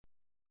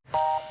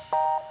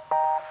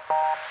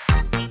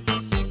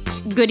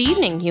Good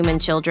evening, human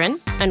children,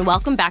 and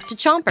welcome back to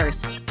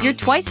Chompers, your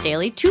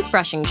twice-daily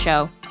toothbrushing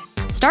show.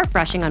 Start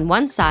brushing on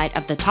one side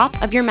of the top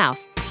of your mouth,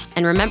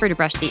 and remember to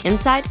brush the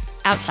inside,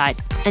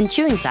 outside, and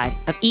chewing side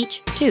of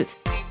each tooth.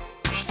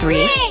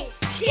 3,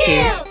 2,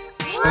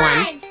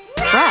 1,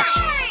 brush!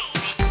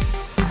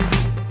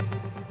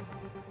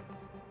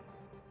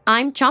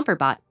 I'm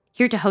Chomperbot,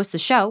 here to host the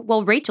show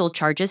while Rachel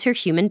charges her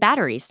human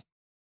batteries.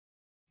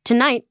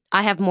 Tonight,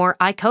 I have more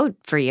iCode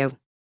for you.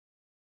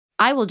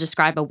 I will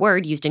describe a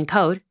word used in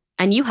code,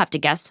 and you have to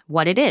guess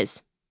what it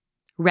is.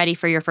 Ready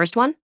for your first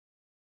one?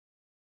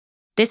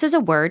 This is a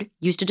word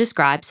used to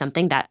describe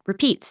something that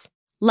repeats.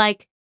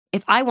 Like,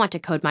 if I want to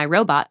code my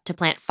robot to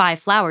plant 5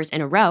 flowers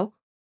in a row,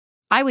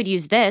 I would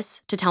use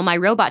this to tell my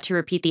robot to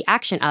repeat the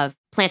action of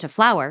plant a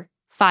flower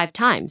 5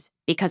 times,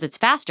 because it's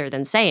faster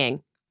than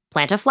saying,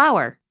 plant a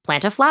flower,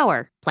 plant a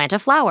flower, plant a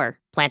flower,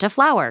 plant a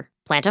flower,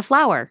 plant a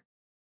flower.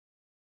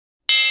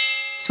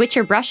 Switch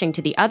your brushing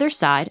to the other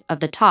side of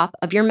the top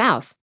of your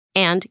mouth,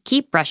 and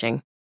keep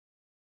brushing.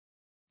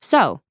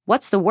 So,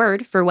 what's the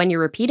word for when you're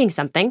repeating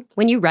something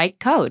when you write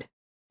code?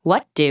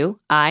 What do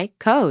I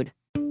code?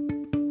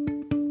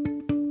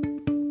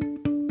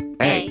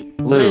 A.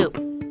 Loop.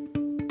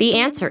 The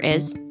answer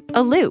is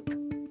a loop.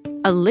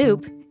 A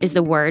loop is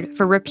the word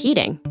for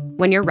repeating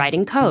when you're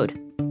writing code.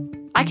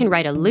 I can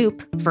write a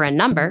loop for a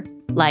number,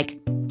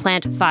 like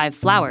plant 5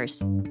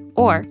 flowers,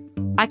 or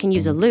I can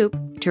use a loop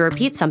to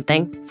repeat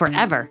something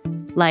forever,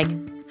 like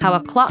how a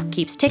clock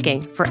keeps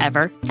ticking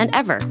forever and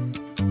ever.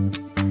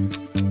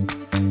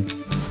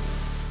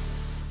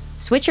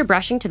 Switch your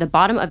brushing to the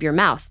bottom of your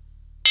mouth,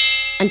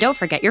 and don't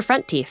forget your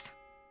front teeth.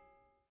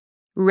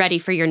 Ready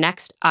for your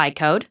next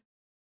iCode?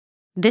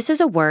 This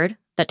is a word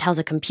that tells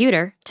a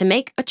computer to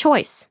make a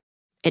choice.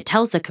 It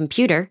tells the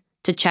computer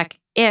to check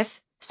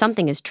if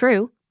something is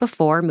true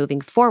before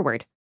moving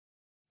forward.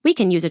 We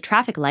can use a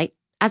traffic light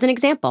as an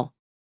example.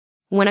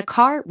 When a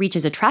car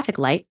reaches a traffic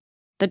light,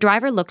 the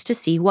driver looks to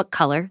see what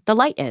color the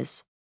light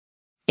is.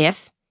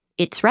 If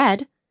it's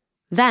red,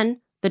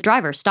 then the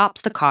driver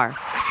stops the car.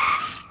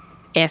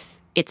 If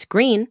it's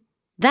green,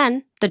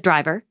 then the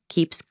driver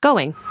keeps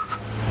going.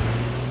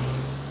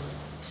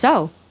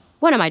 So,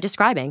 what am I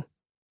describing?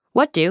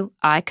 What do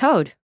I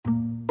code?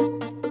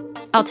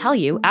 I'll tell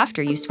you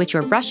after you switch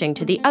your brushing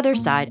to the other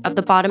side of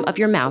the bottom of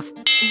your mouth,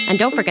 and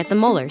don't forget the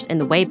molars in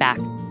the way back.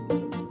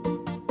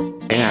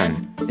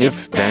 An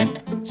if-then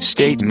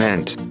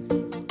statement.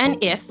 An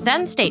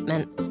if-then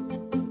statement.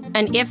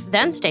 An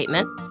if-then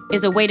statement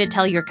is a way to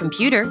tell your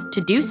computer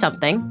to do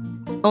something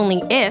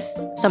only if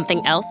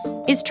something else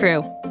is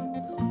true.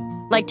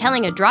 Like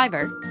telling a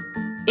driver,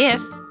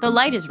 if the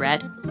light is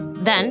red,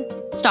 then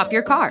stop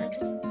your car.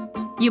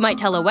 You might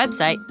tell a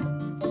website,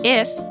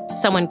 if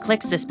someone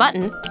clicks this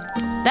button,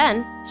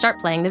 then start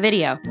playing the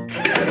video. Good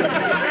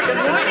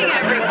morning,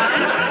 everyone.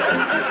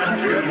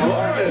 Good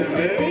morning,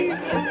 baby.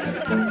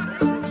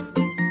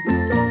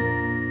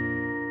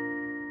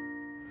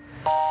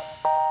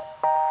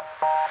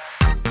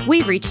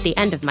 We've reached the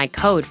end of my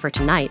code for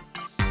tonight.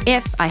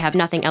 If I have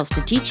nothing else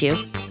to teach you,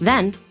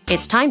 then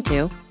it's time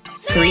to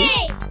 3,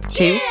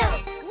 2,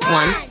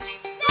 1,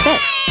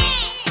 spit.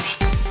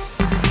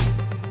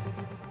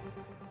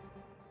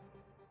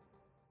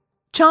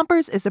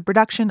 Chompers is a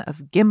production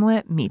of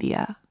Gimlet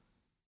Media.